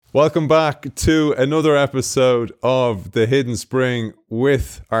Welcome back to another episode of The Hidden Spring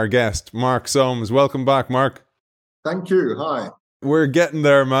with our guest, Mark Solms. Welcome back, Mark. Thank you. Hi. We're getting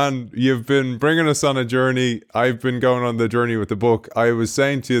there, man. You've been bringing us on a journey. I've been going on the journey with the book. I was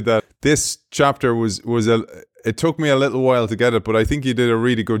saying to you that this chapter it took me a little while to get it, but I think you did a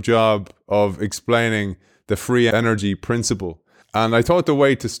really good job of explaining the free energy principle. And I thought the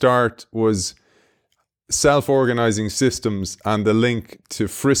way to start was self-organizing systems and the link to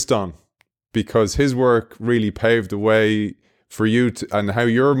Friston, because his work really paved the way for you and how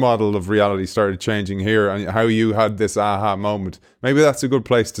your model of reality started changing here and how you had this aha moment. Maybe that's a good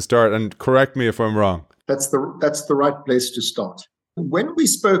place to start, and correct me if I'm wrong. That's the right place to start. When we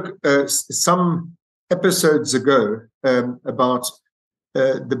spoke some episodes ago about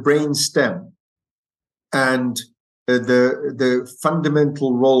the brain stem and the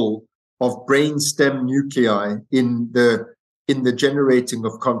fundamental role of brainstem nuclei in the generating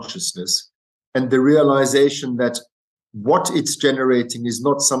of consciousness, and the realization that what it's generating is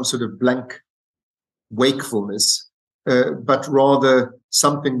not some sort of blank wakefulness, but rather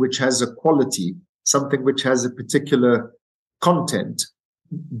something which has a quality, something which has a particular content,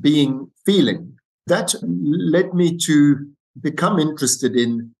 being feeling. That led me to become interested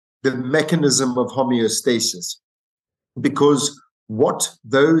in the mechanism of homeostasis, because what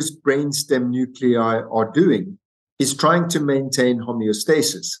those brainstem nuclei are doing is trying to maintain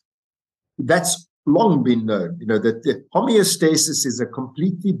homeostasis. That's long been known, that the homeostasis is a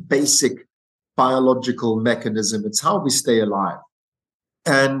completely basic biological mechanism. It's how we stay alive.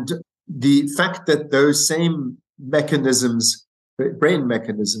 And the fact that those same mechanisms, brain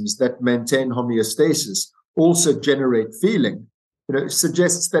mechanisms that maintain homeostasis, also generate feeling,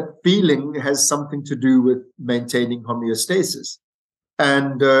 suggests that feeling has something to do with maintaining homeostasis.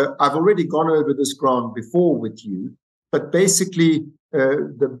 And I've already gone over this ground before with you, but basically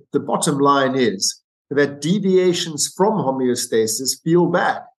the bottom line is that deviations from homeostasis feel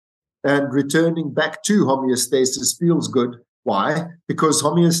bad, and returning back to homeostasis feels good. Why? Because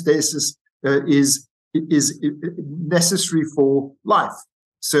homeostasis is necessary for life.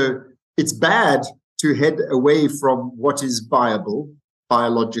 So it's bad to head away from what is viable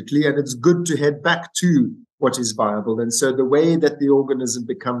biologically, and it's good to head back to what is viable. And so the way that the organism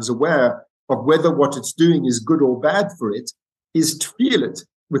becomes aware of whether what it's doing is good or bad for it is to feel it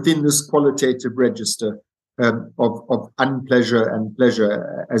within this qualitative register of unpleasure and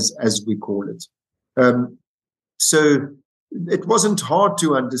pleasure, as we call it. So it wasn't hard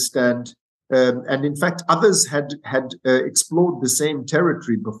to understand. And in fact, others had explored the same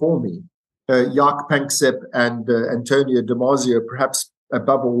territory before me. Jaak Panksepp and Antonio Damasio, perhaps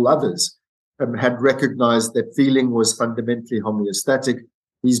above all others, had recognized that feeling was fundamentally homeostatic.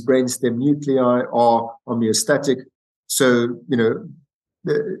 These brainstem nuclei are homeostatic. So,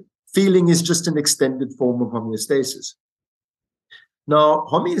 the feeling is just an extended form of homeostasis. Now,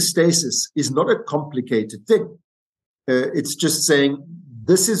 homeostasis is not a complicated thing. It's just saying,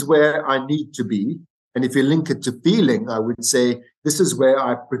 this is where I need to be. And if you link it to feeling, I would say, this is where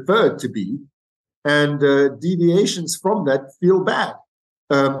I prefer to be. And deviations from that feel bad.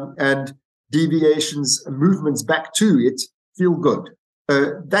 And deviations, movements back to it feel good.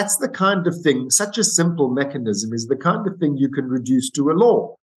 That's the kind of thing, such a simple mechanism is the kind of thing you can reduce to a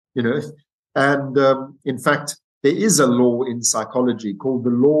law, And in fact, there is a law in psychology called the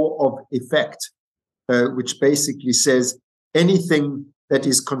law of effect, which basically says anything that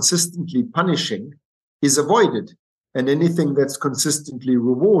is consistently punishing is avoided, and anything that's consistently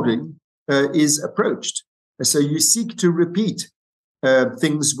rewarding is approached. And so you seek to repeat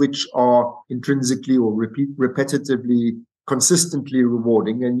things which are intrinsically or repetitively, consistently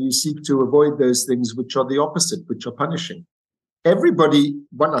rewarding, and you seek to avoid those things which are the opposite, which are punishing. Everybody,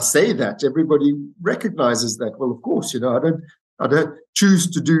 when I say that, everybody recognizes that. Well, of course, I don't choose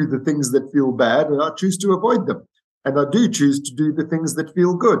to do the things that feel bad, and I choose to avoid them. And I do choose to do the things that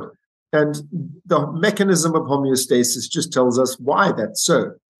feel good. And the mechanism of homeostasis just tells us why that's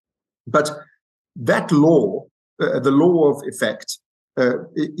so. But that law, the law of effect,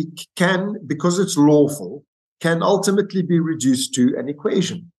 it can, because it's lawful, can ultimately be reduced to an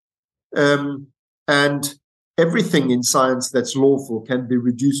equation. And everything in science that's lawful can be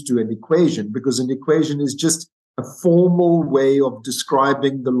reduced to an equation, because an equation is just a formal way of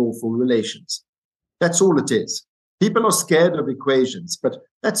describing the lawful relations. That's all it is. People are scared of equations, but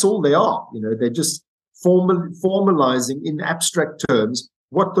that's all they are. They're just formalizing in abstract terms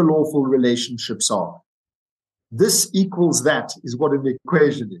what the lawful relationships are. This equals that is what an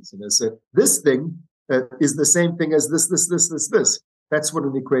equation is. So this thing is the same thing as this. That's what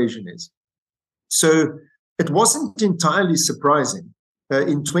an equation is. So it wasn't entirely surprising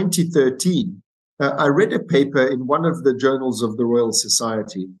in 2013, I read a paper in one of the journals of the Royal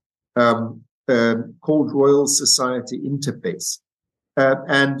Society called Royal Society Interface.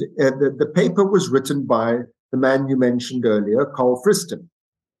 The paper was written by the man you mentioned earlier, Carl Friston.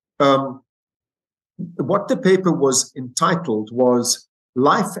 What the paper was entitled was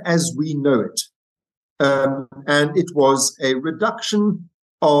Life as We Know It. And it was a reduction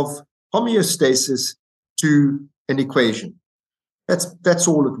of homeostasis to an equation. That's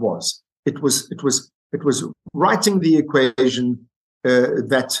all it was. It was writing the equation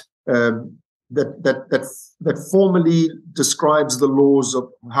that formally describes the laws of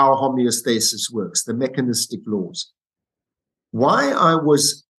how homeostasis works, the mechanistic laws. Why I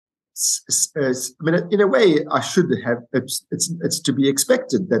was, I mean, in a way, I should have. It's to be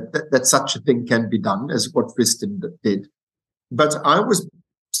expected that such a thing can be done, as what Friston did. But I was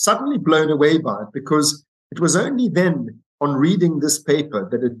suddenly blown away by it, because it was only then, on reading this paper,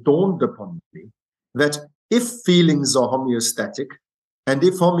 that it dawned upon me that if feelings are homeostatic, and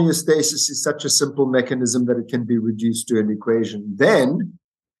if homeostasis is such a simple mechanism that it can be reduced to an equation, then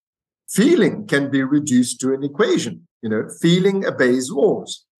feeling can be reduced to an equation. Feeling obeys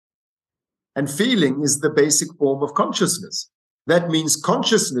laws. And feeling is the basic form of consciousness. That means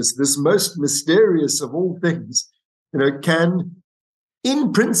consciousness, this most mysterious of all things, can,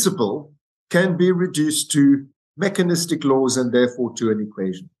 in principle, can be reduced to mechanistic laws and therefore to an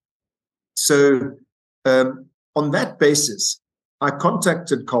equation. So on that basis, I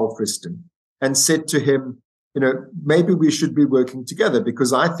contacted Carl Friston and said to him, maybe we should be working together,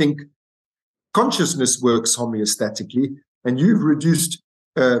 because I think consciousness works homeostatically and you've reduced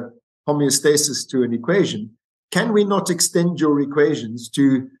homeostasis to an equation. Can we not extend your equations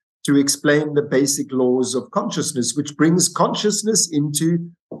to explain the basic laws of consciousness, which brings consciousness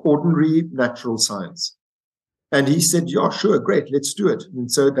into ordinary natural science? And he said, yeah, sure, great, let's do it. And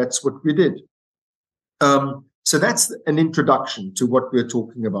so that's what we did. So that's an introduction to what we're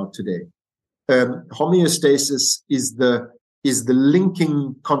talking about today. Homeostasis is the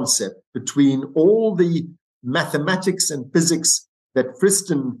linking concept between all the mathematics and physics that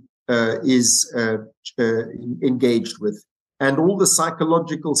Friston is engaged with, and all the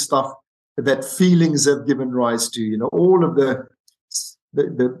psychological stuff that feelings have given rise to. All of the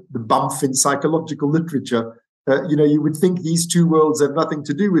bump in psychological literature. You would think these two worlds have nothing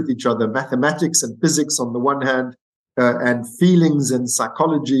to do with each other: mathematics and physics on the one hand, and feelings and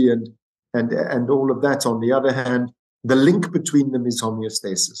psychology and all of that on the other hand. The link between them is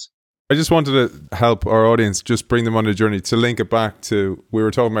homeostasis. I just wanted to help our audience, just bring them on a journey to link it back to, we were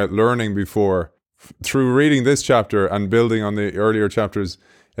talking about learning before. Through reading this chapter and building on the earlier chapters,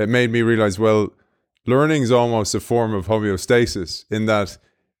 it made me realize, well, learning is almost a form of homeostasis, in that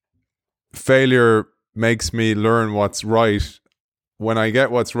failure makes me learn what's right. When I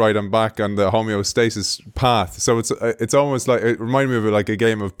get what's right, I'm back on the homeostasis path. So it's almost like, it reminded me of like a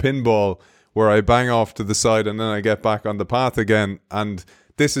game of pinball where I bang off to the side and then I get back on the path again. And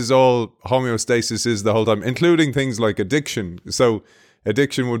this is all homeostasis is the whole time, including things like addiction. So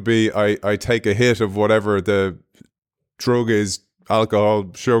addiction would be I take a hit of whatever the drug is,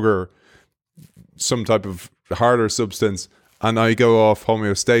 alcohol, sugar, some type of harder substance, and I go off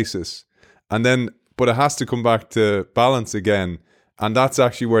homeostasis. And then, but it has to come back to balance again. And that's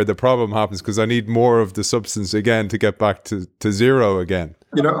actually where the problem happens, because I need more of the substance again to get back to zero again.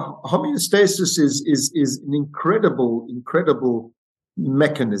 Homeostasis is an incredible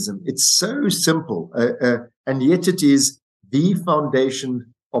mechanism. It's so simple, and yet it is the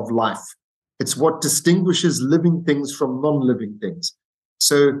foundation of life. It's what distinguishes living things from non-living things.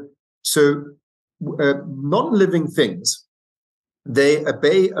 So non-living things, they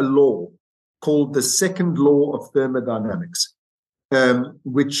obey a law called the second law of thermodynamics,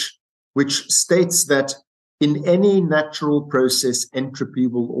 which states that in any natural process, entropy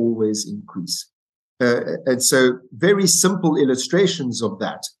will always increase. And so very simple illustrations of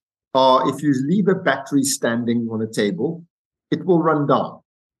that are, if you leave a battery standing on a table, it will run down.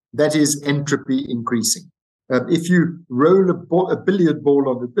 That is entropy increasing. If you roll a billiard ball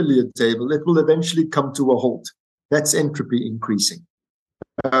on a billiard table, it will eventually come to a halt. That's entropy increasing.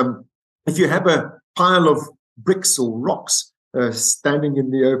 If you have a pile of bricks or rocks standing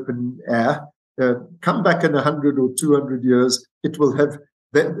in the open air, come back in 100 or 200 years, it will have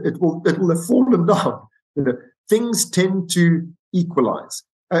fallen down. Things tend to equalize.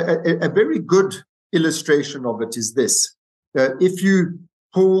 A very good illustration of it is this: if you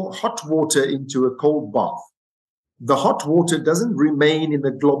pour hot water into a cold bath, the hot water doesn't remain in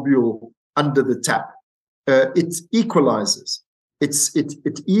a globule under the tap. It equalizes.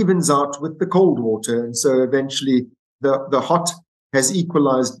 It evens out with the cold water, and so eventually the hot has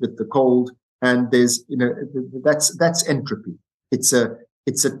equalized with the cold, and there's, that's entropy. It's a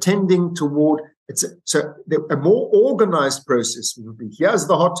tending toward, so a more organized process would be, here's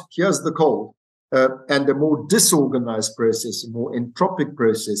the hot, here's the cold, and a more disorganized process, a more entropic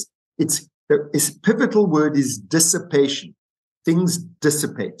process. Its pivotal word is dissipation. Things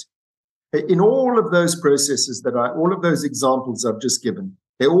dissipate. In all of those processes all of those examples I've just given,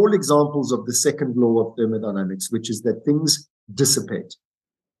 they're all examples of the second law of thermodynamics, which is that things dissipate.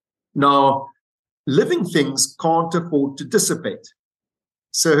 Now, living things can't afford to dissipate.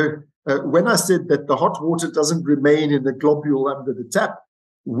 So when I said that the hot water doesn't remain in the globule under the tap,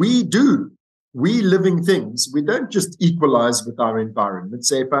 we do. We living things, we don't just equalize with our environment.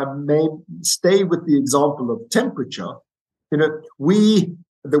 So if I may stay with the example of temperature,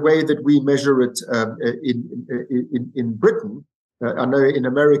 the way that we measure it in Britain, I know in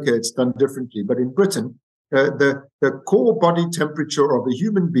America it's done differently, but in Britain, the core body temperature of a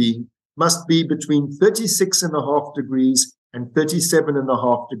human being must be between 36.5 degrees and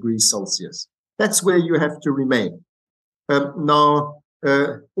 37.5 degrees Celsius. That's where you have to remain.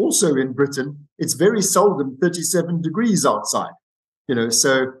 Also in Britain, it's very seldom 37 degrees outside,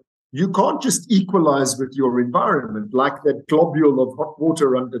 so you can't just equalize with your environment like that globule of hot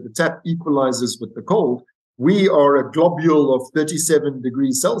water under the tap equalizes with the cold. We are a globule of 37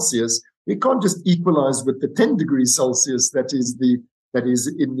 degrees Celsius. We can't just equalize with the 10 degrees Celsius that is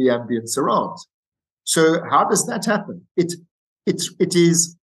in the ambient surround. So how does that happen? It is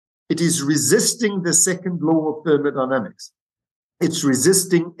resisting the second law of thermodynamics. It's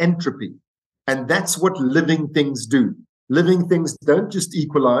resisting entropy. And that's what living things do. Living things don't just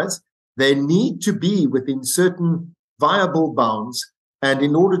equalize. They need to be within certain viable bounds. And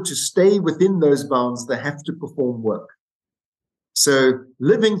in order to stay within those bounds, they have to perform work. So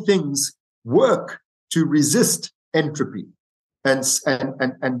living things work to resist entropy. And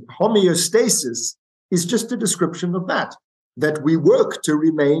homeostasis is just a description of that we work to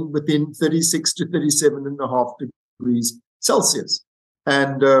remain within 36 to 37.5 degrees Celsius.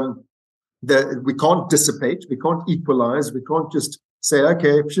 And we can't dissipate, we can't equalize, we can't just say,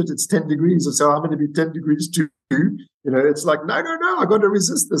 okay, shit, it's 10 degrees, so I'm going to be 10 degrees too. It's like, no, I got to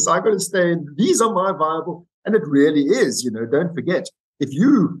resist this. I got to stay in. These are my viable. And it really is, don't forget, if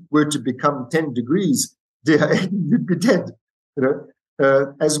you were to become 10 degrees, you'd be dead,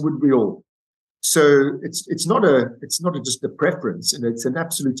 as would we all. So it's not just a preference, it's an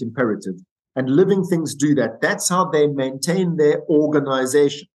absolute imperative. And living things do that. That's how they maintain their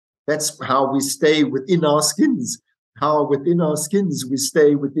organization. That's how we stay within our skins. How within our skins we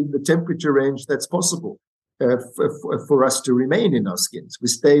stay within the temperature range that's possible for us to remain in our skins. We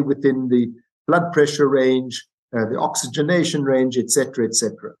stay within the blood pressure range, the oxygenation range, etc.,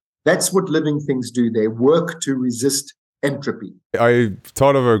 etc. That's what living things do. They work to resist entropy. I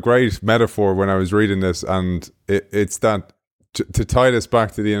thought of a great metaphor when I was reading this, and it's that to tie this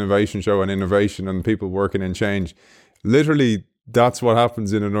back to the innovation show and innovation and people working in change. Literally, that's what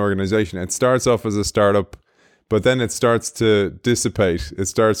happens in an organization. It starts off as a startup, but then it starts to dissipate. It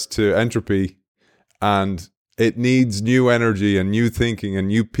starts to entropy, and it needs new energy and new thinking and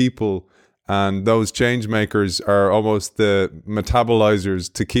new people. And those change makers are almost the metabolizers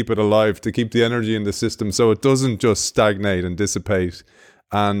to keep it alive, to keep the energy in the system so it doesn't just stagnate and dissipate.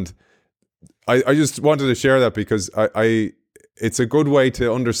 And I just wanted to share that because it's a good way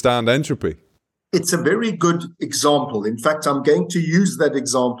to understand entropy. It's a very good example. In fact, I'm going to use that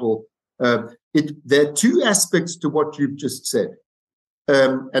example. There are two aspects to what you've just said.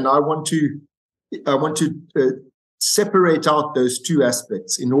 And I want to separate out those two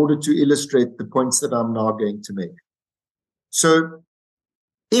aspects in order to illustrate the points that I'm now going to make. So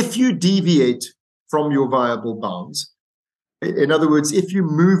if you deviate from your viable bounds, in other words, if you're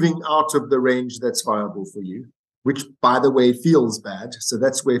moving out of the range that's viable for you, which, by the way, feels bad, so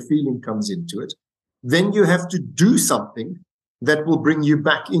that's where feeling comes into it, then you have to do something that will bring you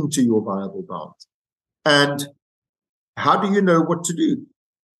back into your viable bounds. And how do you know what to do?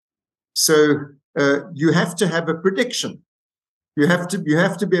 So you have to have a prediction. You have to be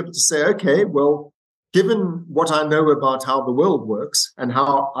able to say, okay, well, given what I know about how the world works and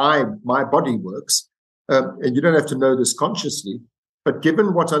how my body works, and you don't have to know this consciously, but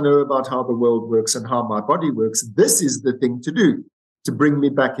given what I know about how the world works and how my body works, this is the thing to do to bring me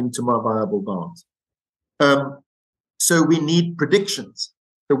back into my viable bounds. So we need predictions.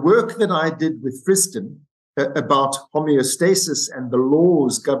 The work that I did with Friston about homeostasis and the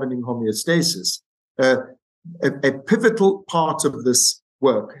laws governing homeostasis, a pivotal part of this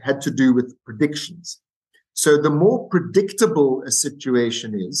work had to do with predictions. So the more predictable a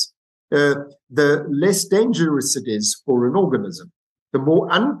situation is, the less dangerous it is for an organism. the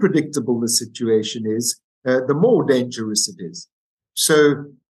more unpredictable the situation is, the more dangerous it is. So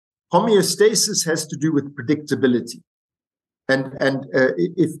homeostasis has to do with predictability. And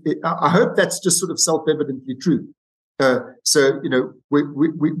I hope that's just sort of self-evidently true. So,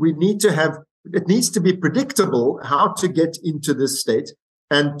 we need to have, it needs to be predictable how to get into this state.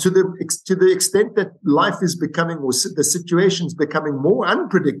 And to the extent that life is becoming, or the situation is becoming more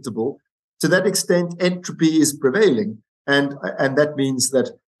unpredictable, to that extent, entropy is prevailing. And that means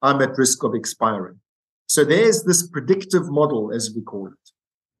that I'm at risk of expiring. So there's this predictive model, as we call it.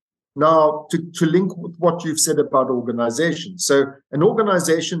 Now, to link with what you've said about organizations. So an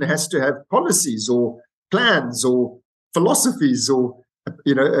organization has to have policies or plans or philosophies or,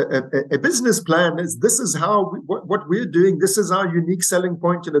 a business plan. This is how what we're doing. This is our unique selling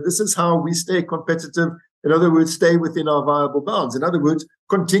point. This is how we stay competitive. In other words, stay within our viable bounds. In other words,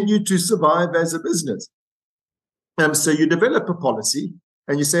 continue to survive as a business. So you develop a policy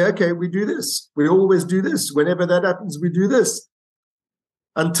and you say, okay, we do this. We always do this. Whenever that happens, we do this.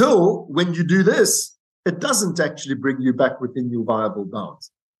 Until when you do this, it doesn't actually bring you back within your viable bounds.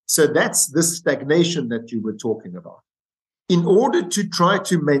 So that's this stagnation that you were talking about. In order to try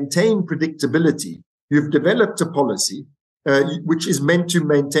to maintain predictability, you've developed a policy which is meant to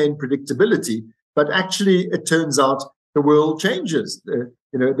maintain predictability, but actually it turns out the world changes.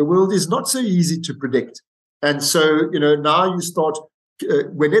 The world is not so easy to predict. And so, now you start,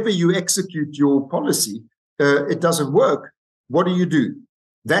 whenever you execute your policy, it doesn't work. What do?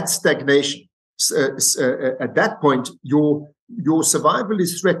 That's stagnation. At that point, your survival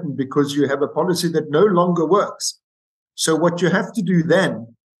is threatened because you have a policy that no longer works. So what you have to do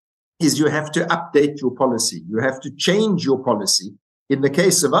then is you have to update your policy. You have to change your policy. In the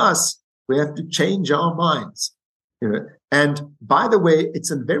case of us, we have to change our minds. And by the way,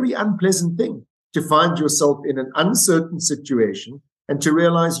 it's a very unpleasant thing to find yourself in an uncertain situation and to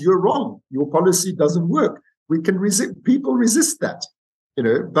realize you're wrong. Your policy doesn't work. People resist that,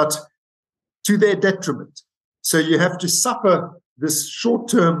 but to their detriment. So you have to suffer this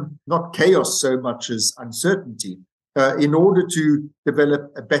short-term, not chaos so much as uncertainty, in order to develop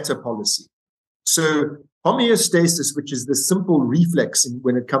a better policy. So homeostasis, which is the simple reflex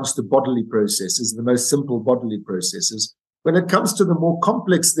when it comes to bodily processes, the most simple bodily processes, when it comes to the more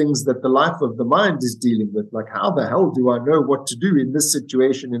complex things that the life of the mind is dealing with, like how the hell do I know what to do in this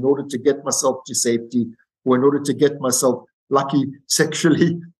situation in order to get myself to safety, or in order to get myself lucky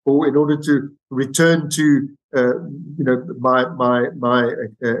sexually, or in order to return to my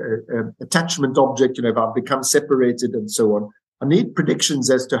attachment object, if I've become separated and so on. I need predictions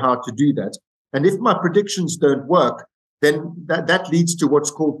as to how to do that. And if my predictions don't work, then that leads to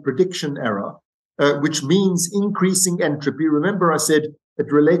what's called prediction error, which means increasing entropy. Remember, I said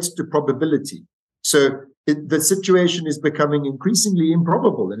it relates to probability. So the situation is becoming increasingly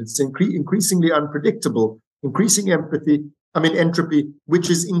improbable, and it's increasingly unpredictable, increasing entropy, which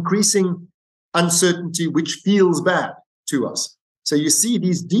is increasing uncertainty, which feels bad to us. So you see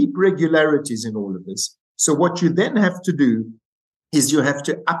these deep regularities in all of this. So what you then have to do is you have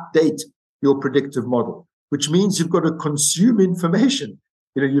to update your predictive model, which means you've got to consume information.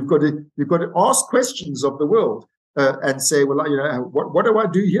 You've got to ask questions of the world and say, well, what do I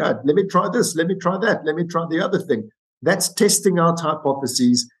do here? Let me try this. Let me try that. Let me try the other thing. That's testing out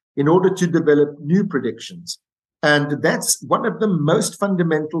hypotheses in order to develop new predictions. And that's one of the most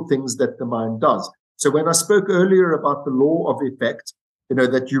fundamental things that the mind does. So when I spoke earlier about the law of effect,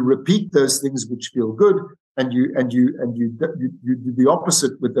 that you repeat those things which feel good, and you do the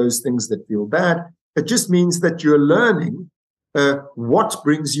opposite with those things that feel bad, it just means that you're learning what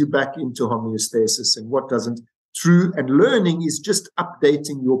brings you back into homeostasis and what doesn't. And learning is just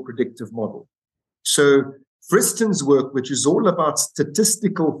updating your predictive model. So Friston's work, which is all about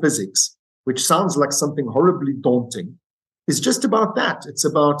statistical physics, which sounds like something horribly daunting, is just about that. It's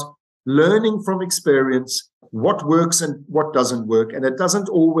about learning from experience what works and what doesn't work, and it doesn't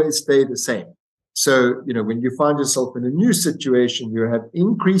always stay the same. So, when you find yourself in a new situation, you have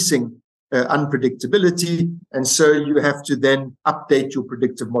increasing unpredictability, and so you have to then update your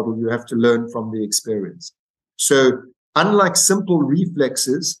predictive model. You have to learn from the experience. So, unlike simple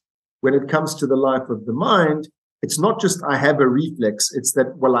reflexes, when it comes to the life of the mind, it's not just I have a reflex. It's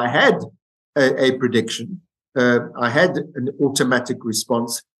that, well, I had a prediction. I had an automatic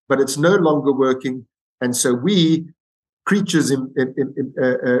response, but it's no longer working. And so we, creatures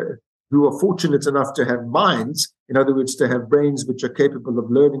who are fortunate enough to have minds, in other words, to have brains which are capable of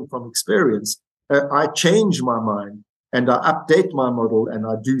learning from experience, I change my mind and I update my model and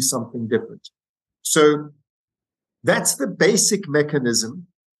I do something different. So that's the basic mechanism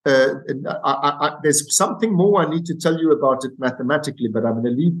there's something more I need to tell you about it mathematically, but I'm going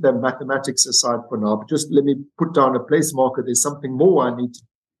to leave the mathematics aside for now. But just let me put down a place marker. There's something more I need to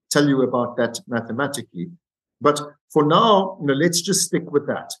tell you about that mathematically. But for now, let's just stick with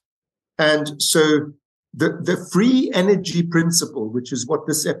that. And so the free energy principle, which is what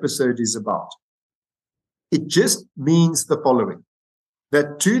this episode is about, it just means the following,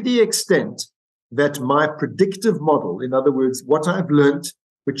 that to the extent that my predictive model, in other words, what I've learned,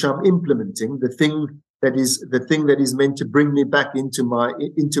 which I'm implementing, the thing that is meant to bring me back into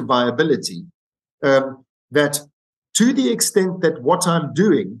viability, that to the extent that what I'm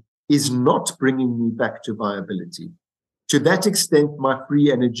doing is not bringing me back to viability, to that extent, my free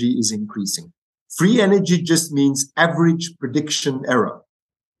energy is increasing. Free energy just means average prediction error.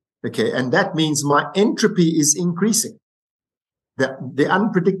 Okay, and that means my entropy is increasing. The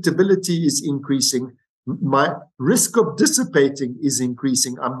unpredictability is increasing. My risk of dissipating is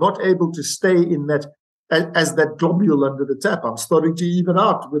increasing. I'm not able to stay in that as that globule under the tap. I'm starting to even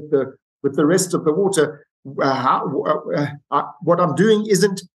out with the rest of the water. What I'm doing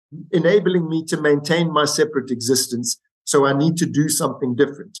isn't enabling me to maintain my separate existence, so I need to do something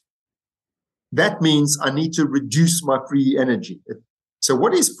different. That means I need to reduce my free energy. So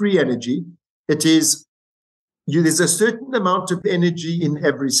what is free energy? It is, there's a certain amount of energy in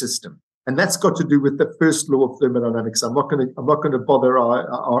every system. And that's got to do with the first law of thermodynamics. I'm not going to bother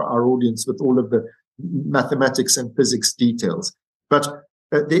our audience with all of the mathematics and physics details. But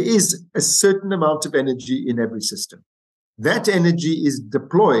there is a certain amount of energy in every system. That energy is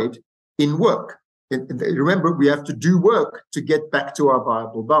deployed in work. Remember, we have to do work to get back to our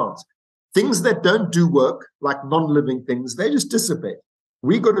viable bounds. Things that don't do work, like non-living things, they just dissipate.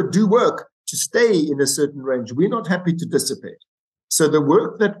 We got to do work to stay in a certain range. We're not happy to dissipate. So the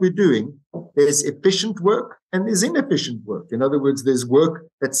work that we're doing, there's efficient work and there's inefficient work. In other words, there's work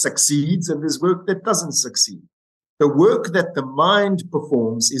that succeeds and there's work that doesn't succeed. The work that the mind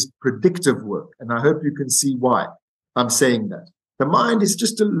performs is predictive work. And I hope you can see why I'm saying that. The mind is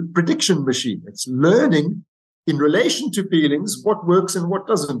just a prediction machine. It's learning in relation to feelings what works and what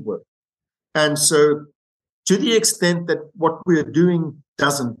doesn't work. And so to the extent that what we're doing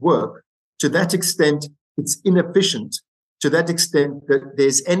doesn't work, to that extent, it's inefficient. To that extent, that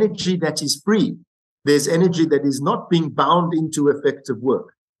there's energy that is free. There's energy that is not being bound into effective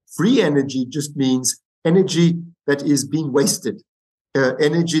work. Free energy just means energy that is being wasted,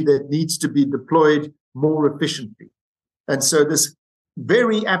 energy that needs to be deployed more efficiently. And so this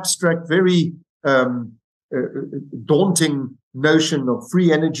very abstract, very daunting notion of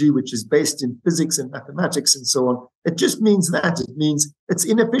free energy, which is based in physics and mathematics and so on, it just means that. It means it's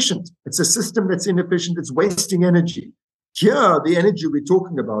inefficient. It's a system that's inefficient. It's wasting energy. Here, the energy we're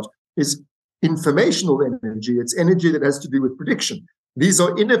talking about is informational energy. It's energy that has to do with prediction. These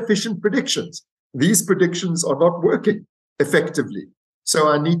are inefficient predictions. These predictions are not working effectively. So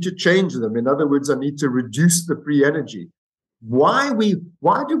I need to change them. In other words, I need to reduce the free energy. Why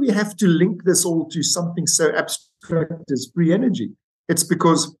do we have to link this all to something so abstract as free energy? It's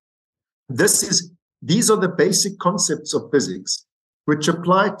because these are the basic concepts of physics which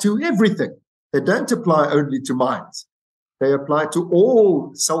apply to everything. They don't apply only to minds. They apply to all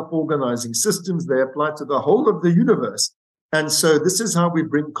self-organizing systems. They apply to the whole of the universe. And so this is how we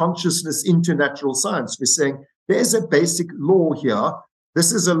bring consciousness into natural science. We're saying there's a basic law here.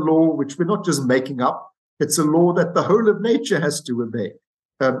 This is a law which we're not just making up. It's a law that the whole of nature has to obey.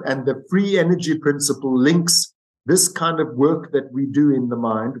 And the free energy principle links this kind of work that we do in the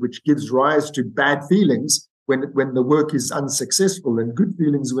mind, which gives rise to bad feelings when the work is unsuccessful and good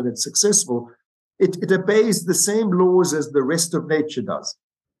feelings when it's successful. It obeys the same laws as the rest of nature does.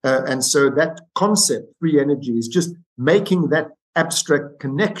 And so that concept, free energy, is just making that abstract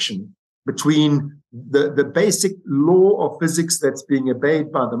connection between the basic law of physics that's being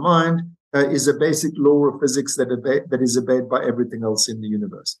obeyed by the mind is a basic law of physics that is obeyed by everything else in the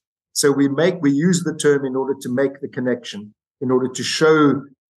universe. So we use the term in order to make the connection, in order to show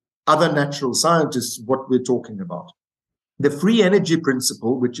other natural scientists what we're talking about. The free energy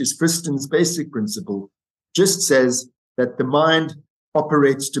principle, which is Friston's basic principle, just says that the mind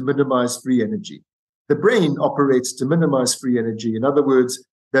operates to minimize free energy. The brain operates to minimize free energy. In other words,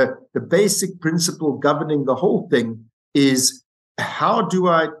 the basic principle governing the whole thing is, how do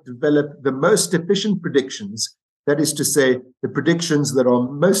I develop the most efficient predictions? That is to say, the predictions that are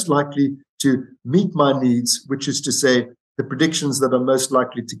most likely to meet my needs, which is to say, the predictions that are most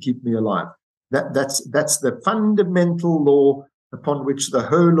likely to keep me alive. That's the fundamental law upon which the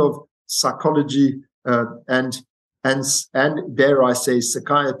whole of psychology and dare I say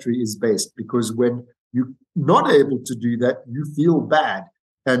psychiatry is based. Because when you're not able to do that, you feel bad.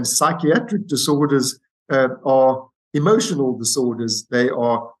 And psychiatric disorders are emotional disorders. They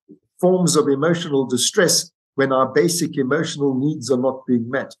are forms of emotional distress when our basic emotional needs are not being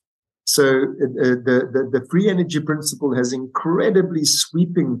met. So the free energy principle has incredibly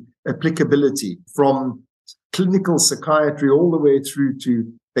sweeping applicability from clinical psychiatry all the way through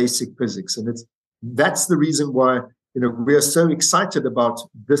to basic physics. And that's the reason why we are so excited about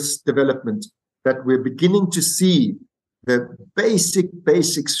this development, that we're beginning to see the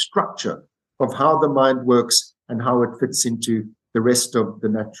basic structure of how the mind works and how it fits into the rest of the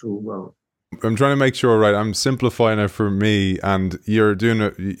natural world. I'm trying to make sure, right, I'm simplifying it for me, and you've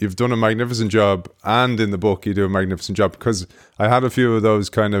done a magnificent job, and in the book you do a magnificent job, because I had a few of those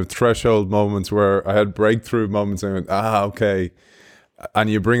kind of threshold moments where I had breakthrough moments and I went, okay, and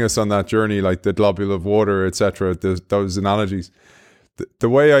you bring us on that journey, like the globule of water, etc., those analogies. The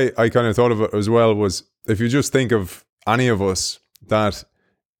way I kind of thought of it as well was, if you just think of any of us, that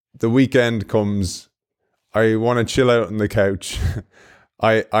the weekend comes, I want to chill out on the couch.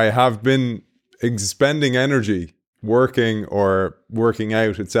 I have been expending energy working or working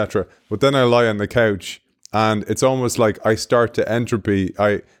out, etc. But then I lie on the couch and it's almost like I start to entropy.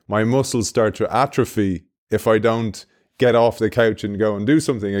 My muscles start to atrophy if I don't get off the couch and go and do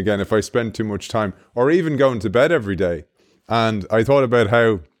something again, if I spend too much time, or even going to bed every day. And I thought about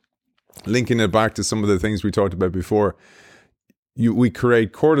how, linking it back to some of the things we talked about before, we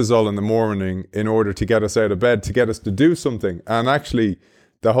create cortisol in the morning in order to get us out of bed, to get us to do something. And actually,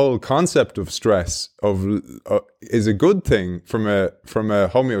 the whole concept of stress is a good thing from a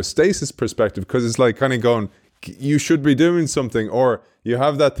homeostasis perspective, because it's like kind of going, you should be doing something, or you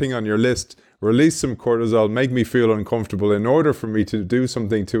have that thing on your list, release some cortisol, make me feel uncomfortable in order for me to do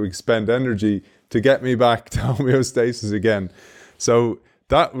something, to expend energy, to get me back to homeostasis again. So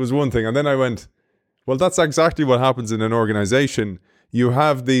that was one thing. And then I went, well, that's exactly what happens in an organization. You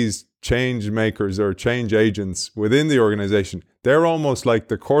have these change makers or change agents within the organization. They're almost like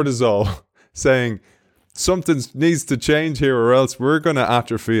the cortisol saying, something needs to change here or else we're going to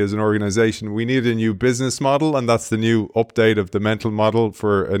atrophy as an organization. We need a new business model, and that's the new update of the mental model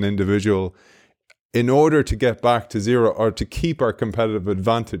for an individual in order to get back to zero or to keep our competitive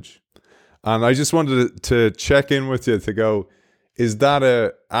advantage. And I just wanted to check in with you to go, is that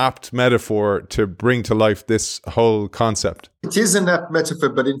a apt metaphor to bring to life this whole concept? It is an apt metaphor,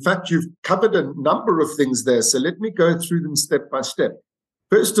 but in fact, you've covered a number of things there. So let me go through them step by step.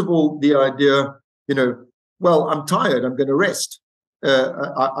 First of all, the idea, well, I'm tired, I'm going to rest.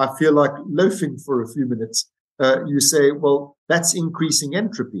 I feel like loafing for a few minutes. You say, well, that's increasing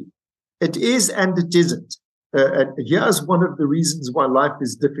entropy. It is and it isn't. And here's one of the reasons why life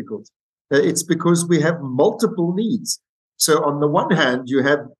is difficult. It's because we have multiple needs. So on the one hand, you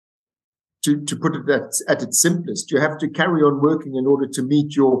have, to put it at its simplest, you have to carry on working in order to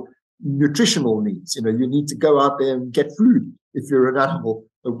meet your nutritional needs. You need to go out there and get food if you're an animal.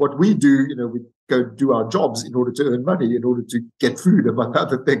 But what we do, we go do our jobs in order to earn money, in order to get food, among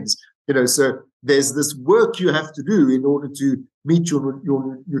other things. So there's this work you have to do in order to meet your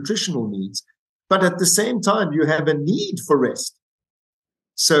nutritional needs. But at the same time, you have a need for rest.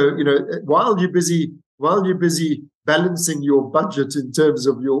 So, while you're busy balancing your budget in terms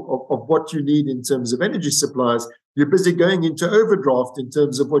of what you need in terms of energy supplies, you're busy going into overdraft in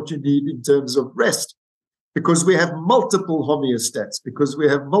terms of what you need in terms of rest, because we have multiple homeostats, because we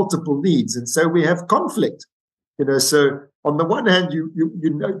have multiple needs, and so we have conflict. So on the one hand, you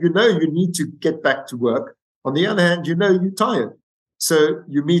know you need to get back to work. On the other hand, you're tired. So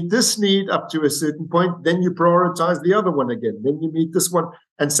you meet this need up to a certain point, then you prioritize the other one again. Then you meet this one,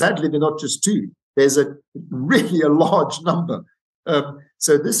 and sadly, they're not just two. There's really a large number.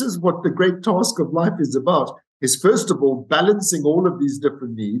 So this is what the great task of life is about, is first of all, balancing all of these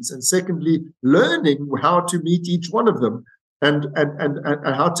different needs, and secondly, learning how to meet each one of them and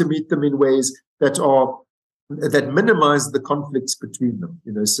how to meet them in ways that minimize the conflicts between them.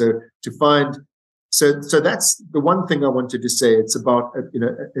 So that's the one thing I wanted to say. It's about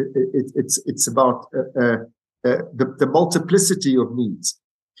it's about the multiplicity of needs.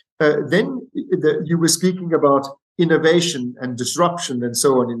 Then you were speaking about innovation and disruption and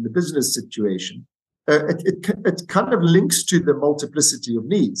so on in the business situation. It kind of links to the multiplicity of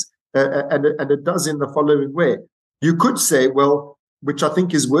needs, and it does in the following way. You could say, well, which I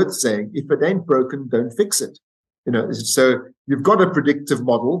think is worth saying, if it ain't broken, don't fix it. So you've got a predictive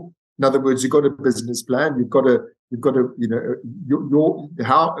model. In other words, you've got a business plan. You've got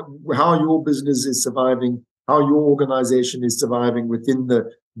how your business is surviving, how your organization is surviving within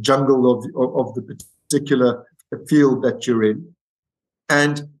the jungle of the particular field that you're in.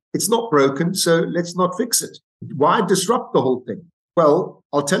 And it's not broken, so let's not fix it. Why disrupt the whole thing? Well,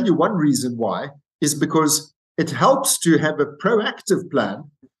 I'll tell you one reason why is because it helps to have a proactive plan.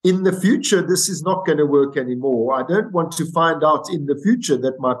 In the future, this is not going to work anymore. I don't want to find out in the future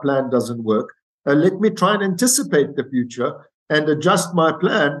that my plan doesn't work. Let me try and anticipate the future and adjust my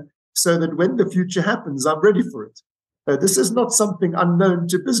plan so that when the future happens, I'm ready for it. This is not something unknown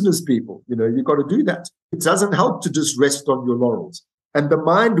to business people. You've got to do that. It doesn't help to just rest on your laurels. And the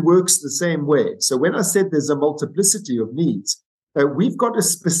mind works the same way. So when I said there's a multiplicity of needs, we've got a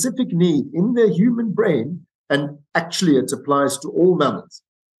specific need in the human brain, and actually it applies to all mammals.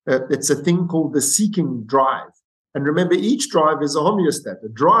 It's a thing called the seeking drive. And remember, each drive is a homeostat. A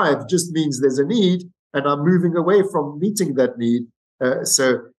drive just means there's a need, and I'm moving away from meeting that need.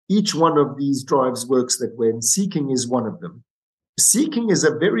 So each one of these drives works that way, and seeking is one of them. Seeking is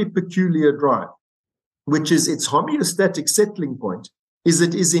a very peculiar drive, which is its homeostatic settling point, is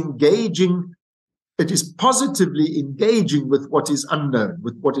it is engaging, it is positively engaging with what is unknown,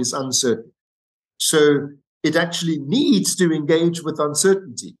 with what is uncertain. So it actually needs to engage with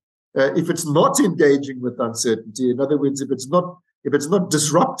uncertainty. If it's not engaging with uncertainty, in other words, if it's not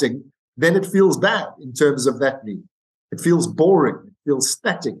disrupting, then it feels bad in terms of that need. It feels boring. It feels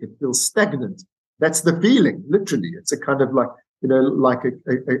static. It feels stagnant. That's the feeling, literally. It's a kind of like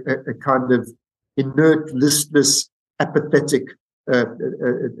a kind of inert, listless, apathetic,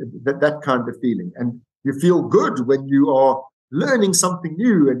 that kind of feeling. And you feel good when you are learning something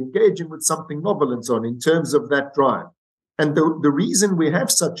new and engaging with something novel and so on in terms of that drive. And the reason we have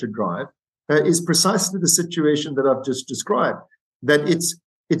such a drive is precisely the situation that I've just described, that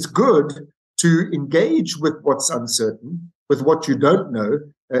it's good to engage with what's uncertain, with what you don't know,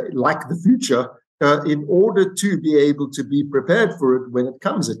 like the future, in order to be able to be prepared for it when it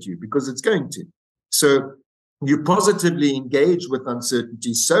comes at you, because it's going to. So you positively engage with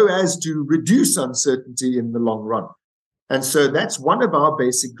uncertainty so as to reduce uncertainty in the long run. And so that's one of our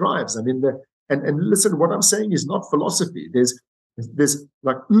basic drives. I mean, and listen, what I'm saying is not philosophy. There's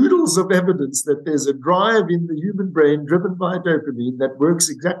like oodles of evidence that there's a drive in the human brain driven by dopamine that works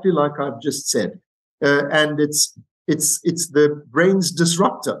exactly like I've just said. And it's the brain's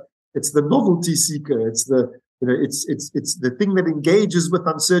disruptor. It's the novelty seeker. It's the thing that engages with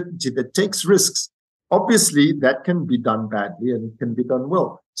uncertainty, that takes risks. Obviously, that can be done badly and it can be done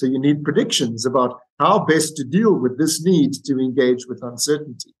well. So you need predictions about how best to deal with this need to engage with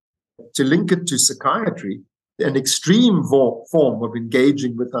uncertainty. To link it to psychiatry, an extreme form of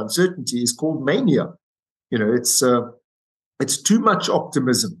engaging with uncertainty is called mania. It's too much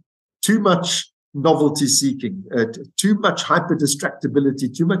optimism, too much novelty seeking, too much hyper distractibility,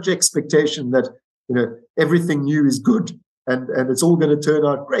 too much expectation that everything new is good and it's all going to turn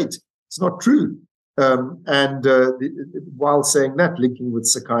out great. It's not true. While saying that, linking with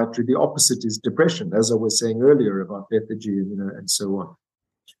psychiatry, the opposite is depression, as I was saying earlier about lethargy, and so on.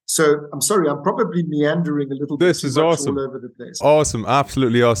 So I'm sorry, I'm probably meandering a little bit. This is awesome. All over the place. Awesome,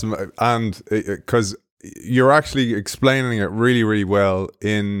 absolutely awesome. And because you're actually explaining it really, really well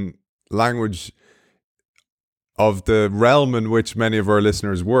in language of the realm in which many of our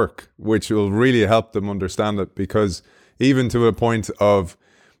listeners work, which will really help them understand it. Because even to a point of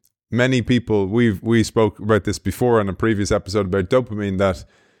many people, we spoke about this before in a previous episode about dopamine, that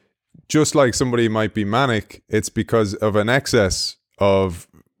just like somebody might be manic, it's because of an excess of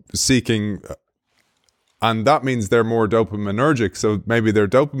seeking, and that means they're more dopaminergic, so maybe their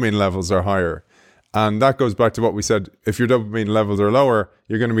dopamine levels are higher. And that goes back to what we said: if your dopamine levels are lower,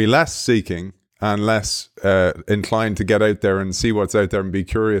 you're going to be less seeking and less inclined to get out there and see what's out there and be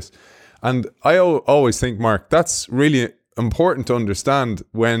curious. And I always think, Mark, that's really important to understand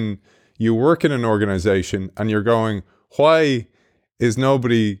when you work in an organization and you're going, why is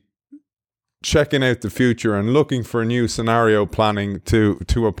nobody checking out the future and looking for new scenario planning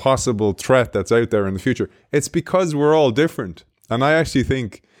to a possible threat that's out there in the future? It's because we're all different. And I actually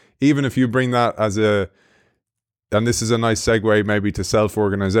think, even if you bring that as and this is a nice segue maybe to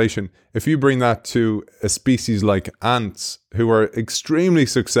self-organization, if you bring that to a species like ants, who are extremely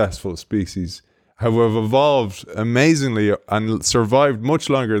successful species, who have evolved amazingly and survived much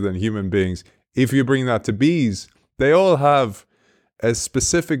longer than human beings, if you bring that to bees, they all have a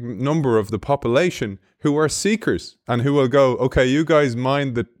specific number of the population who are seekers and who will go, okay, you guys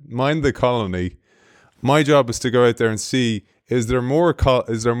mind the colony. My job is to go out there and see, is there more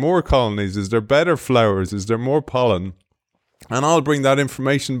colonies? Is there better flowers? Is there more pollen? And I'll bring that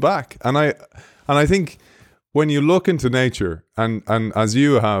information back. And I think when you look into nature, and as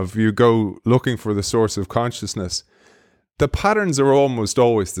you go looking for the source of consciousness, the patterns are almost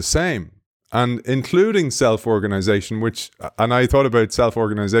always the same. And including self-organization, and I thought about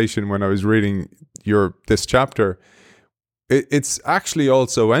self-organization when I was reading this chapter. it's actually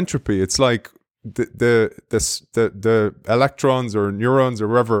also entropy. It's like the electrons or neurons or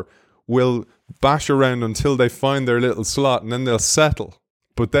whatever will bash around until they find their little slot, and then they'll settle.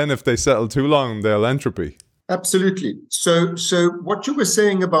 But then if they settle too long, they'll entropy. Absolutely. So what you were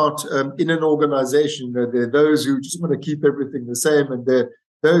saying about in an organization, there are those who just want to keep everything the same, and there are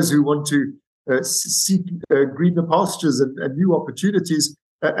those who want to seek greener pastures and new opportunities.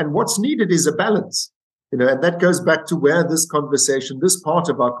 And what's needed is a balance. And that goes back to where this part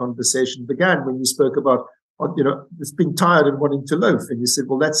of our conversation began, when you spoke about, just being tired and wanting to loaf. And you said,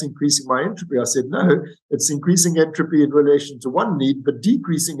 well, that's increasing my entropy. I said, no, it's increasing entropy in relation to one need, but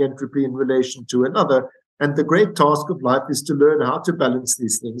decreasing entropy in relation to another. And the great task of life is to learn how to balance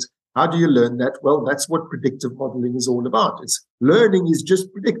these things. How do you learn that? Well, that's what predictive modeling is all about. It's learning is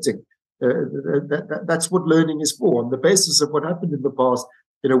just predicting. That's what learning is for. On the basis of what happened in the past,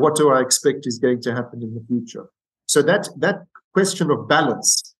 what do I expect is going to happen in the future? So that question of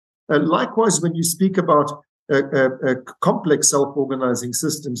balance. Likewise, when you speak about complex self-organizing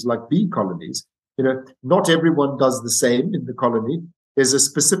systems like bee colonies, not everyone does the same in the colony. There's a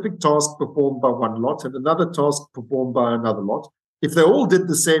specific task performed by one lot and another task performed by another lot. If they all did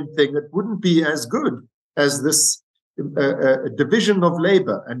the same thing, it wouldn't be as good as this division of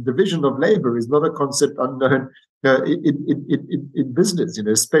labor. And division of labor is not a concept unknown in business,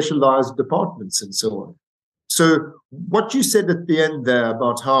 specialized departments and so on. So what you said at the end there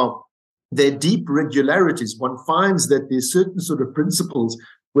about how there are deep regularities, one finds that there's certain sort of principles,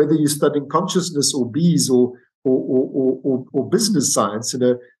 whether you're studying consciousness or bees or business science,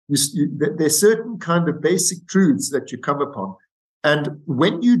 there's certain kind of basic truths that you come upon. And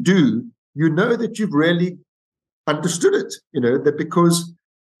when you do, you know that you've really understood it, that because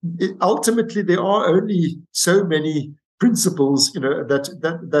ultimately there are only so many principles,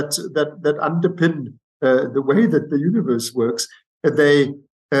 that underpin the way that the universe works. They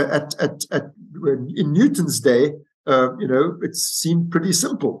in Newton's day, it seemed pretty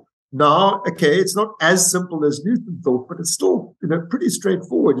simple. Now, okay, it's not as simple as Newton thought, but it's still, pretty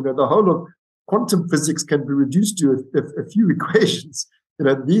straightforward. The whole of quantum physics can be reduced to a few equations.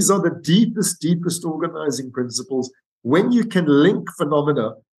 These are the deepest organizing principles. When you can link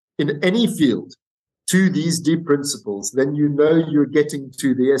phenomena in any field to these deep principles, then you're getting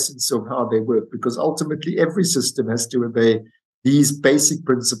to the essence of how they work, because ultimately every system has to obey these basic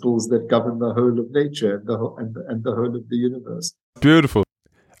principles that govern the whole of nature and the whole of the universe. Beautiful.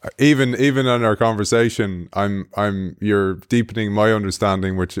 Even in our conversation, you're deepening my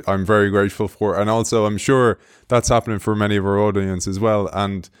understanding, which I'm very grateful for, and also I'm sure that's happening for many of our audience as well.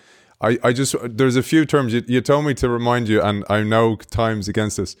 And I just, there's a few terms you told me to remind you, and I know time's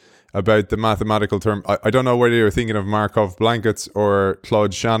against us, about the mathematical term. I don't know whether you're thinking of Markov blankets or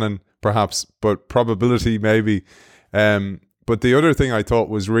Claude Shannon, perhaps, but probability maybe. But the other thing I thought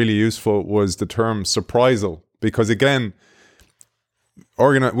was really useful was the term surprisal, because again,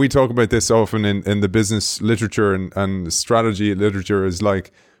 we talk about this often in the business literature and strategy literature, is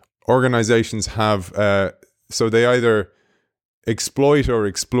like organizations have, so they either exploit or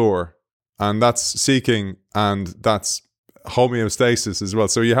explore, and that's seeking, and that's homeostasis as well.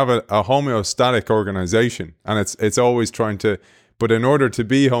 So you have a homeostatic organization, and it's always trying to, but in order to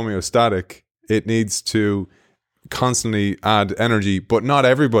be homeostatic, it needs to constantly add energy, but not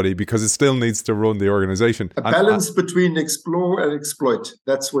everybody, because it still needs to run the organization. A balance between explore and exploit.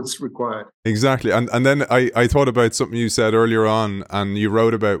 That's what's required. Exactly. And then I thought about something you said earlier on, and you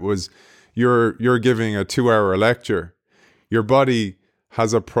wrote about, was you're giving a 2-hour lecture. Your body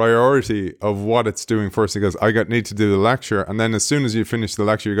has a priority of what it's doing first. It goes, need to do the lecture. And then as soon as you finish the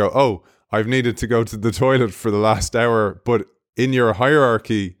lecture, you go, oh, I've needed to go to the toilet for the last hour. But in your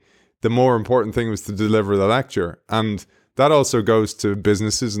hierarchy, the more important thing was to deliver the lecture. And that also goes to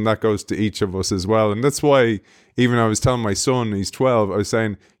businesses, and that goes to each of us as well. And that's why even I was telling my son, he's 12, I was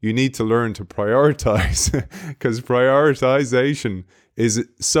saying, you need to learn to prioritize, because prioritization is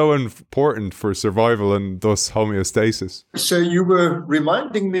so important for survival and thus homeostasis. So you were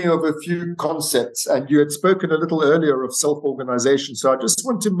reminding me of a few concepts, and you had spoken a little earlier of self-organization. So I just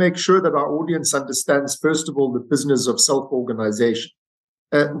want to make sure that our audience understands, first of all, the business of self-organization.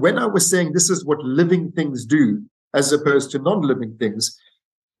 When I was saying this is what living things do, as opposed to non-living things,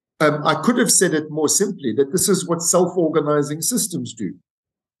 I could have said it more simply, that this is what self-organizing systems do.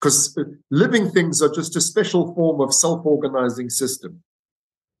 Because living things are just a special form of self-organizing system.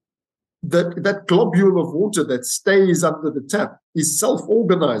 That globule of water that stays under the tap is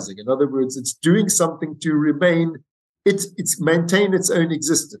self-organizing. In other words, it's doing something to remain, it's maintain its own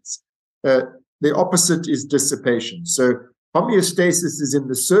existence. The opposite is dissipation. So Homeostasis is in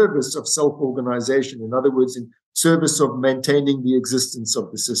the service of self-organization, in other words, in service of maintaining the existence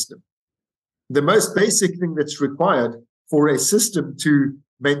of the system. The most basic thing that's required for a system to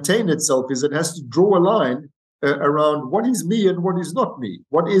maintain itself is it has to draw a line around what is me and what is not me,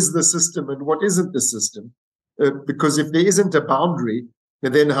 what is the system and what isn't the system. Because if there isn't a boundary,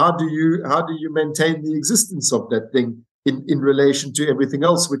 then how do you maintain the existence of that thing in relation to everything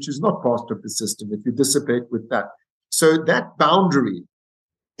else which is not part of the system, if you dissipate with that? So that boundary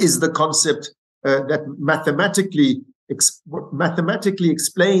is the concept that mathematically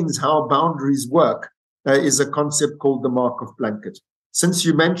explains how boundaries work, is a concept called the Markov blanket. Since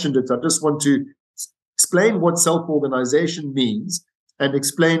you mentioned it, I just want to explain what self-organization means and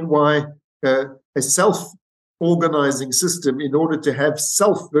explain why a self-organizing system, in order to have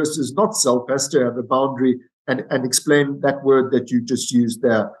self versus not self, has to have a boundary, and explain that word that you just used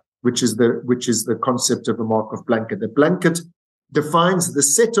there, which is the concept of a Markov blanket. The blanket defines the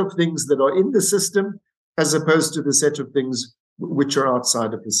set of things that are in the system as opposed to the set of things which are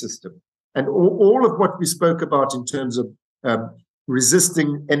outside of the system. And all of what we spoke about in terms of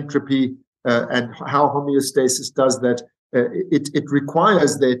resisting entropy and how homeostasis does that, it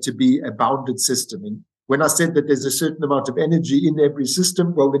requires there to be a bounded system. And when I said that there's a certain amount of energy in every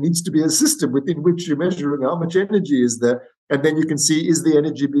system, well, there needs to be a system within which you're measuring how much energy is there. And then you can see, is the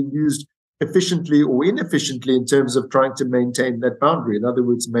energy being used efficiently or inefficiently in terms of trying to maintain that boundary? In other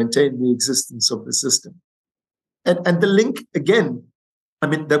words, maintain the existence of the system. And the link, again, I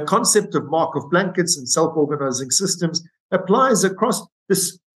mean, the concept of Markov blankets and self-organizing systems applies across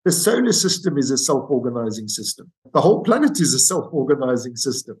this. The solar system is a self-organizing system. The whole planet is a self-organizing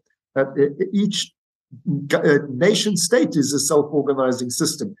system. Each nation state is a self-organizing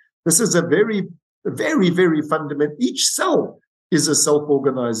system. This is a very, very, very fundamental. Each cell is a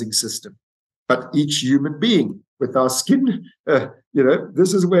self-organizing system. But each human being, with our skin,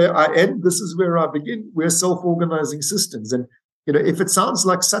 this is where I end, this is where I begin. We're self-organizing systems. And, if it sounds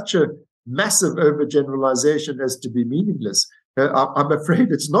like such a massive overgeneralization as to be meaningless, I'm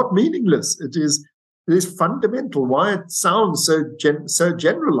afraid it's not meaningless. It is fundamental. Why it sounds so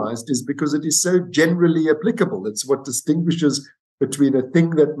generalized is because it is so generally applicable. It's what distinguishes between a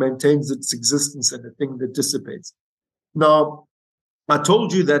thing that maintains its existence and a thing that dissipates. Now, I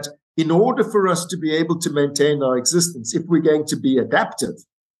told you that in order for us to be able to maintain our existence, if we're going to be adaptive,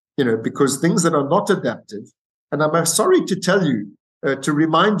 because things that are not adaptive, and I'm sorry to tell you, to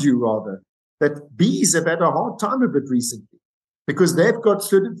remind you rather, that bees have had a hard time of it recently, because they've got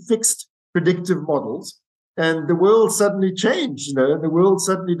certain fixed predictive models, and the world suddenly changed, the world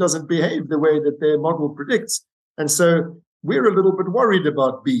suddenly doesn't behave the way that their model predicts. And so we're a little bit worried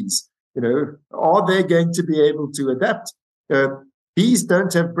about bees. Are they going to be able to adapt? Bees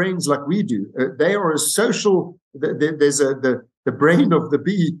don't have brains like we do. They are a social. The brain of the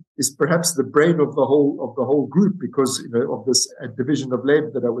bee is perhaps the brain of the whole group, because of this division of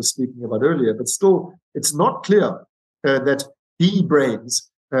labor that I was speaking about earlier. But still, it's not clear that bee brains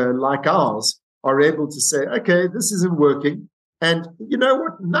like ours are able to say, okay, this isn't working, and you know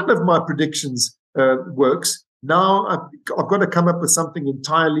what? None of my predictions works. Now I've got to come up with something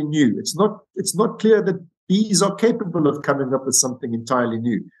entirely new. It's not clear that bees are capable of coming up with something entirely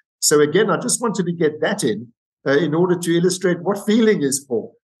new. So again, I just wanted to get that in order to illustrate what feeling is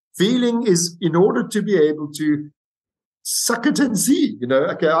for. Feeling is in order to be able to suck it and see,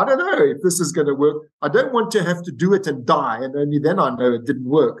 okay, I don't know if this is going to work. I don't want to have to do it and die, and only then I know it didn't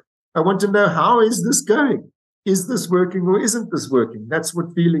work. I want to know, how is this going? Is this working or isn't this working? That's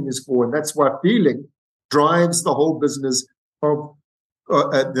what feeling is for, and that's why feeling drives the whole business of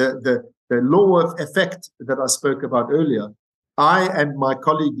the law of effect that I spoke about earlier. I and my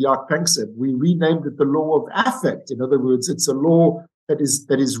colleague Jaak Panksepp, we renamed it the law of affect. In other words, it's a law that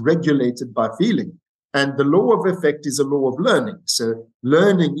is regulated by feeling. And the law of effect is a law of learning. So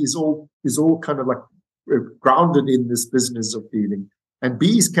learning is all kind of like grounded in this business of feeling. And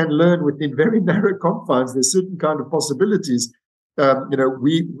bees can learn within very narrow confines. There's certain kind of possibilities,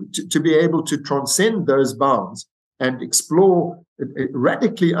 to be able to transcend those bounds and explore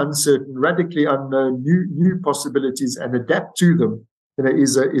radically uncertain, radically unknown new possibilities and adapt to them,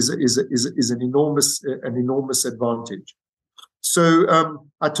 is an enormous advantage. So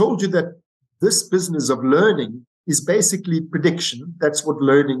I told you that this business of learning is basically prediction. That's what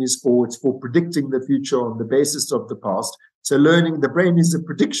learning is for. It's for predicting the future on the basis of the past. So learning, the brain is a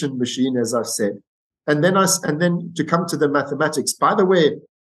prediction machine, as I've said. And then to come to the mathematics. By the way,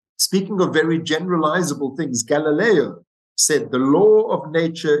 speaking of very generalizable things, Galileo said the law of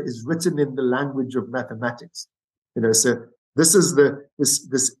nature is written in the language of mathematics. So this is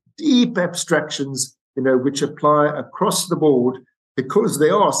this deep abstractions which apply across the board because they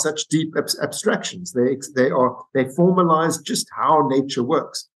are such deep abstractions. They formalize just how nature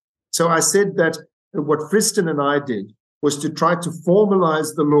works. So I said that what Friston and I did was to try to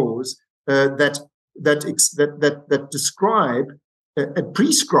formalize the laws that describe and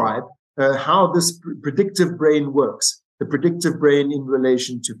prescribe how this predictive brain works, the predictive brain in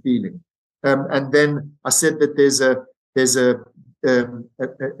relation to feeling. And then I said that there's a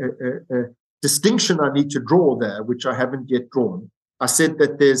distinction I need to draw there, which I haven't yet drawn. I said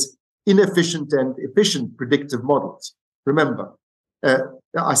that there's inefficient and efficient predictive models. Remember,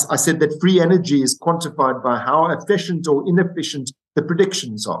 I said that free energy is quantified by how efficient or inefficient the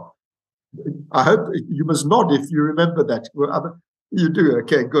predictions are. I hope you must nod if you remember that. Well, you do.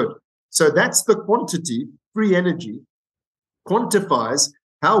 Okay, good. So that's the quantity. Free energy quantifies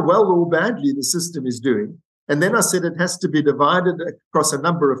how well or badly the system is doing. And then I said it has to be divided across a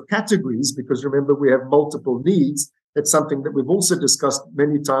number of categories because remember, we have multiple needs. It's something that we've also discussed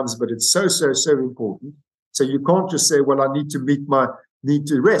many times, but it's so important. So you can't just say, well, I need to meet my need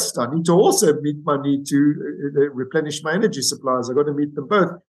to rest. I need to also meet my need to replenish my energy supplies. I've got to meet them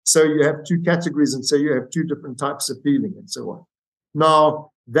both. So you have two categories, and so you have two different types of feeling and so on.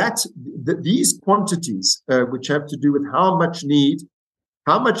 Now, these quantities, which have to do with how much need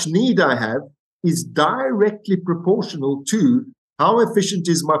I have, is directly proportional to how efficient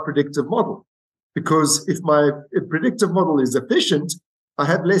is my predictive model. Because if my predictive model is efficient, I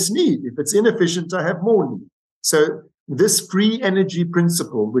have less need. If it's inefficient, I have more need. So this free energy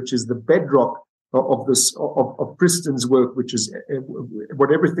principle, which is the bedrock of Friston's work, which is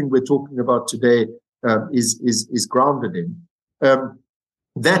what everything we're talking about today is grounded in.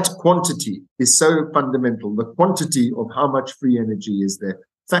 That quantity is so fundamental. The quantity of how much free energy is there,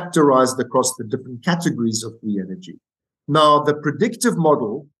 factorized across the different categories of free energy. Now, the predictive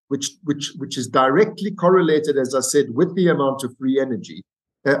model, which is directly correlated, as I said, with the amount of free energy,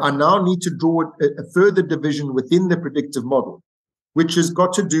 I now need to draw a further division within the predictive model, which has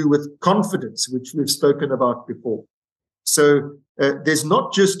got to do with confidence, which we've spoken about before. So there's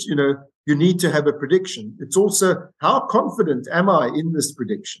not just, you need to have a prediction. It's also how confident am I in this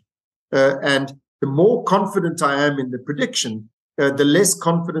prediction? And the more confident I am in the prediction, the less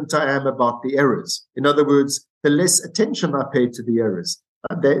confident I am about the errors. In other words, the less attention I pay to the errors.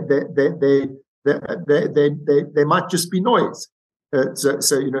 They might just be noise.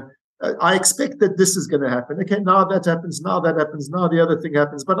 I expect that this is going to happen. Okay, now that happens, now that happens, now the other thing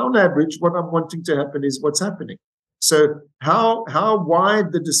happens. But on average, what I'm wanting to happen is what's happening. So how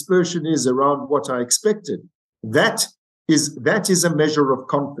wide the dispersion is around what I expected, that is a measure of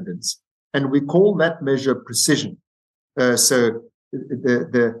confidence, and we call that measure precision. So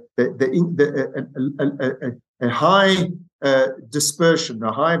a high dispersion,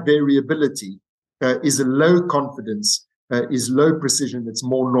 a high variability is a low confidence, is low precision. It's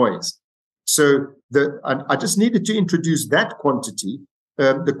more noise. So I just needed to introduce that quantity,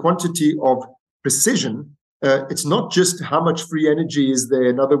 the quantity of precision. It's not just how much free energy is there.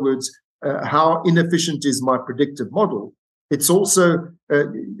 In other words, how inefficient is my predictive model. It's also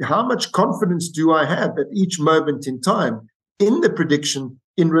how much confidence do I have at each moment in time in the prediction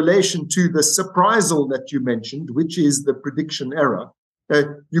in relation to the surprisal that you mentioned, which is the prediction error.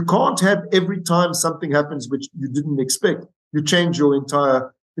 You can't have every time something happens which you didn't expect, you change your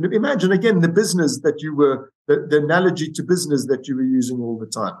entire. Imagine again the business that you were, the analogy to business that you were using all the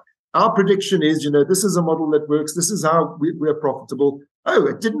time. Our prediction is, this is a model that works. This is how we're profitable. Oh,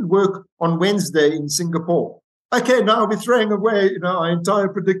 it didn't work on Wednesday in Singapore. Okay, now we're throwing away, our entire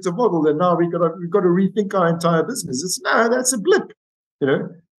predictive model, and now we've got to rethink our entire business. That's a blip,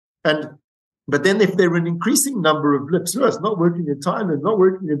 But then if there are an increasing number of blips, it's not working in Thailand, not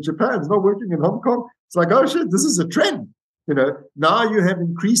working in Japan, it's not working in Hong Kong. It's like, oh shit, this is a trend. Now you have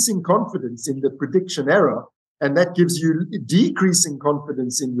increasing confidence in the prediction error, and that gives you decreasing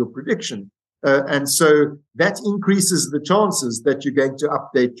confidence in your prediction. And so that increases the chances that you're going to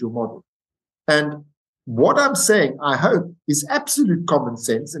update your model. And what I'm saying, I hope, is absolute common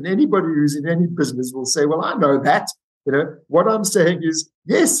sense. And anybody who's in any business will say, well, I know that. What I'm saying is,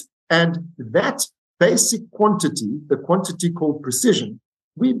 yes, and that basic quantity, the quantity called precision,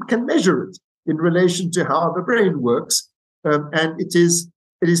 we can measure it in relation to how the brain works. And it is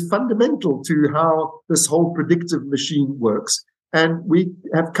fundamental to how this whole predictive machine works. And we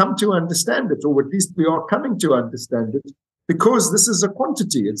have come to understand it, or at least we are coming to understand it, because this is a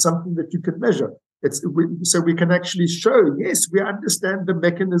quantity. It's something that you can measure. So we can actually show, yes, we understand the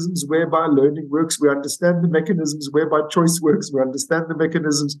mechanisms whereby learning works. We understand the mechanisms whereby choice works. We understand the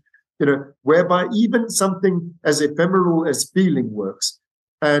mechanisms, whereby even something as ephemeral as feeling works.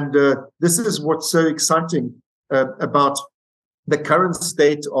 And this is what's so exciting about the current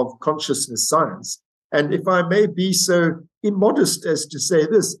state of consciousness science. And if I may be so immodest as to say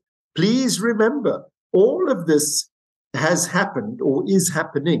this, please remember, all of this has happened or is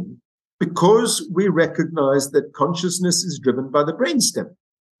happening because we recognize that consciousness is driven by the brainstem.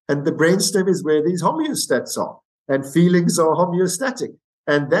 And the brainstem is where these homeostats are, and feelings are homeostatic.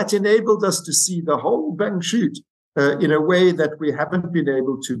 And that enabled us to see the whole bang shoot in a way that we haven't been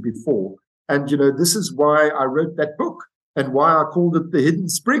able to before. And, this is why I wrote that book and why I called it The Hidden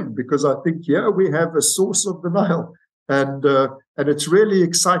Spring, because I think here we have a source of the Nile. And it's really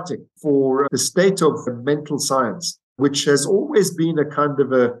exciting for the state of mental science, which has always been a kind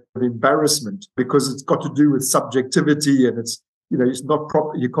of an embarrassment because it's got to do with subjectivity, and it's not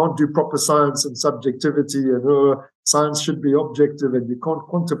proper. You can't do proper science and subjectivity, and science should be objective, and you can't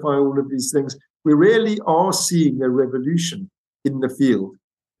quantify all of these things. We really are seeing a revolution in the field.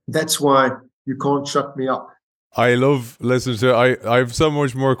 That's why you can't shut me up. I love listening to it. I have so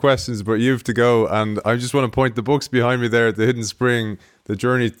much more questions, but you have to go. And I just want to point the books behind me there, The Hidden Spring, The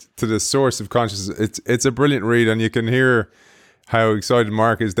Journey to the Source of Consciousness. It's a brilliant read, and you can hear how excited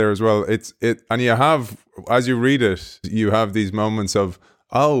Mark is there as well. And you have, as you read it, you have these moments of,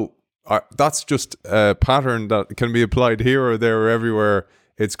 that's just a pattern that can be applied here or there or everywhere.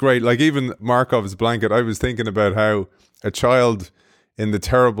 It's great. Like even Markov's blanket, I was thinking about how a child in the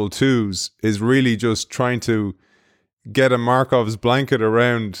terrible twos is really just trying to get a Markov's blanket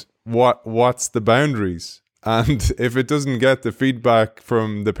around what's the boundaries. And if it doesn't get the feedback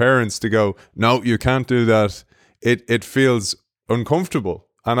from the parents to go, no, you can't do that, it feels uncomfortable.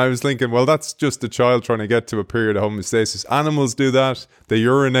 And I was thinking, well, that's just a child trying to get to a period of homeostasis. Animals do that. They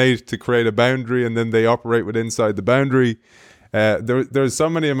urinate to create a boundary, and then they operate with inside the boundary. There's so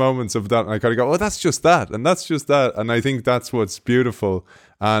many moments of that, and I kind of go, that's just that, and that's just that. And I think that's what's beautiful.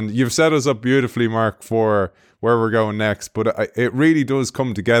 And you've set us up beautifully, Mark, for where we're going next. But it really does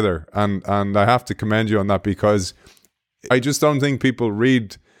come together, and I have to commend you on that, because I just don't think people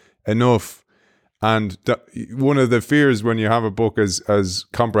read enough. And one of the fears when you have a book as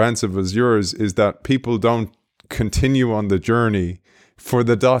comprehensive as yours is that people don't continue on the journey for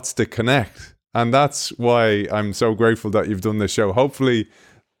the dots to connect. And that's why I'm so grateful that you've done this show. Hopefully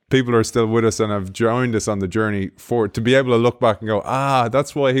people are still with us and have joined us on the journey to be able to look back and go,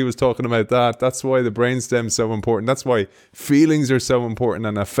 that's why he was talking about that. That's why the brainstem is so important. That's why feelings are so important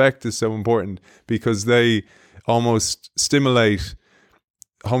and affect is so important, because they almost stimulate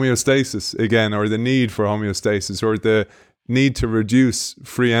homeostasis again, or the need for homeostasis, or the need to reduce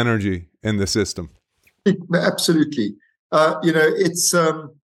free energy in the system. Absolutely. It's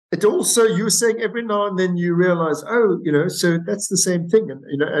it also, you were saying every now and then you realize, so that's the same thing.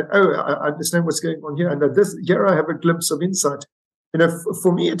 And, I understand what's going on here. And here I have a glimpse of insight.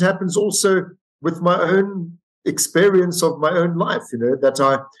 For me, it happens also with my own experience of my own life, that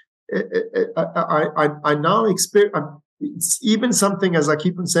I now experience. It's even something, as I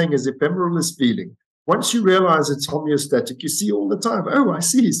keep on saying, as ephemeral as feeling. Once you realize it's homeostatic, you see all the time, I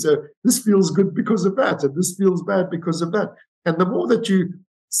see. So this feels good because of that, and this feels bad because of that. And the more that you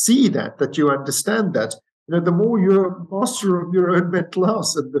see that you understand that, the more you're a master of your own mental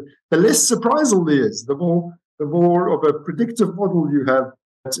house, and the less surprisal there is, the more of a predictive model you have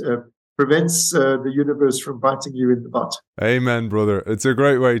that prevents the universe from biting you in the butt. Amen, brother. It's a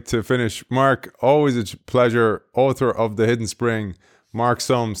great way to finish. Mark, always a pleasure. Author of The Hidden Spring, Mark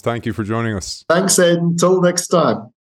Solms, thank you for joining us. Thanks, Ed. Until next time.